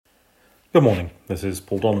Good morning, this is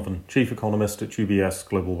Paul Donovan, Chief Economist at UBS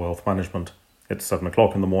Global Wealth Management. It's 7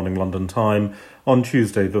 o'clock in the morning London time on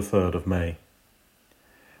Tuesday the 3rd of May.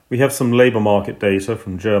 We have some labour market data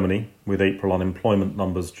from Germany with April unemployment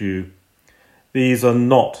numbers due. These are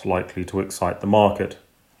not likely to excite the market.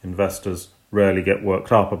 Investors rarely get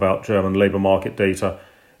worked up about German labour market data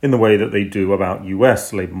in the way that they do about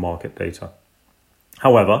US labour market data.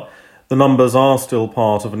 However, the numbers are still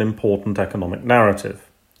part of an important economic narrative,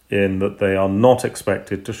 in that they are not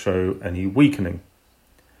expected to show any weakening.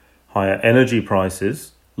 Higher energy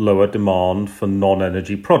prices lower demand for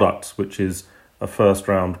non-energy products, which is a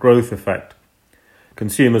first-round growth effect.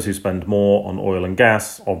 Consumers who spend more on oil and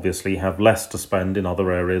gas obviously have less to spend in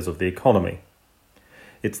other areas of the economy.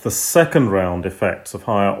 It's the second-round effects of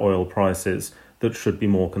higher oil prices that should be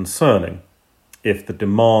more concerning, if the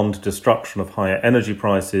demand destruction of higher energy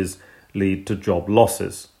prices lead to job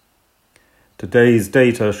losses. Today's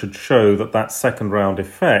data should show that that second-round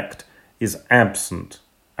effect is absent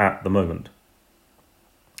at the moment.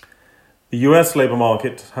 The US labour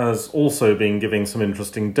market has also been giving some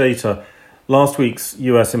interesting data. Last week's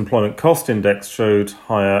US Employment Cost Index showed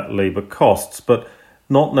higher labour costs, but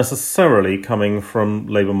not necessarily coming from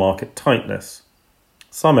labour market tightness.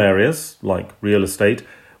 Some areas, like real estate,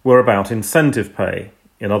 were about incentive pay,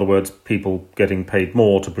 in other words, people getting paid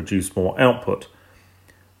more to produce more output.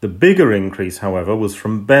 The bigger increase, however, was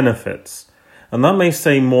from benefits, and that may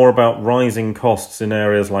say more about rising costs in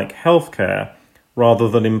areas like healthcare rather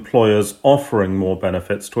than employers offering more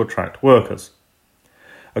benefits to attract workers.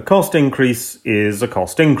 A cost increase is a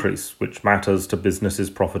cost increase, which matters to businesses'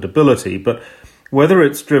 profitability, but whether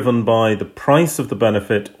it's driven by the price of the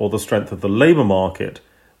benefit or the strength of the labour market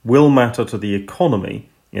will matter to the economy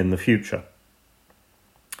in the future.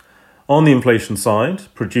 On the inflation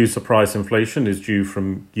side, producer price inflation is due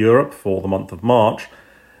from Europe for the month of March.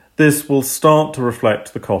 This will start to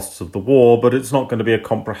reflect the costs of the war, but it's not going to be a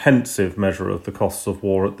comprehensive measure of the costs of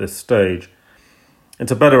war at this stage.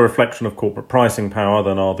 It's a better reflection of corporate pricing power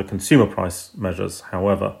than are the consumer price measures,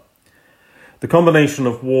 however. The combination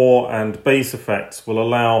of war and base effects will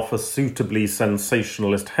allow for suitably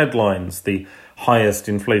sensationalist headlines, the highest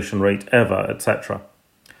inflation rate ever, etc.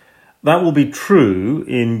 That will be true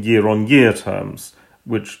in year-on-year terms,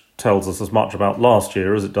 which tells us as much about last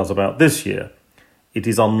year as it does about this year. It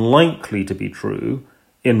is unlikely to be true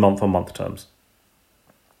in month-on-month terms.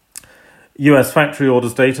 US factory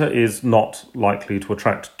orders data is not likely to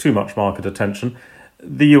attract too much market attention.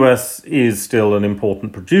 The US is still an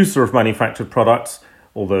important producer of manufactured products,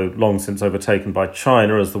 although long since overtaken by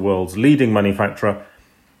China as the world's leading manufacturer.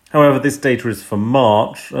 However, this data is for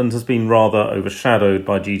March and has been rather overshadowed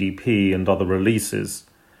by GDP and other releases.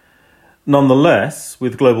 Nonetheless,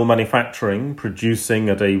 with global manufacturing producing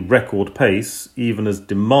at a record pace, even as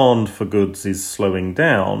demand for goods is slowing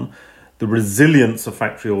down, the resilience of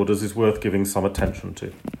factory orders is worth giving some attention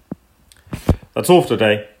to. That's all for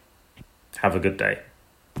today. Have a good day.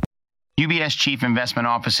 UBS Chief Investment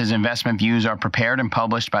Office's investment views are prepared and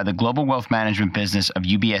published by the global wealth management business of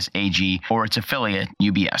UBS AG or its affiliate,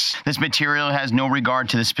 UBS. This material has no regard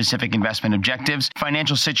to the specific investment objectives,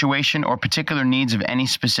 financial situation, or particular needs of any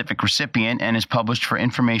specific recipient and is published for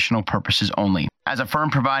informational purposes only. As a firm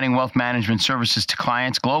providing wealth management services to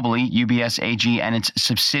clients globally, UBS AG and its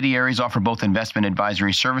subsidiaries offer both investment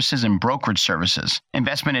advisory services and brokerage services.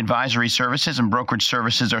 Investment advisory services and brokerage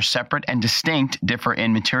services are separate and distinct, differ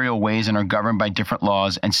in material ways, and are governed by different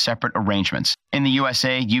laws and separate arrangements. In the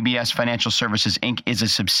USA, UBS Financial Services Inc. is a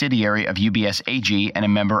subsidiary of UBS AG and a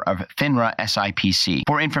member of FINRA SIPC.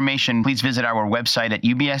 For information, please visit our website at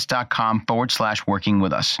ubs.com/working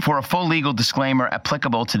with us. For a full legal disclaimer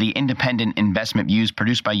applicable to the independent investment views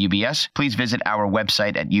produced by UBS, please visit our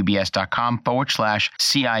website at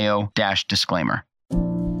ubs.com/CIO-disclaimer.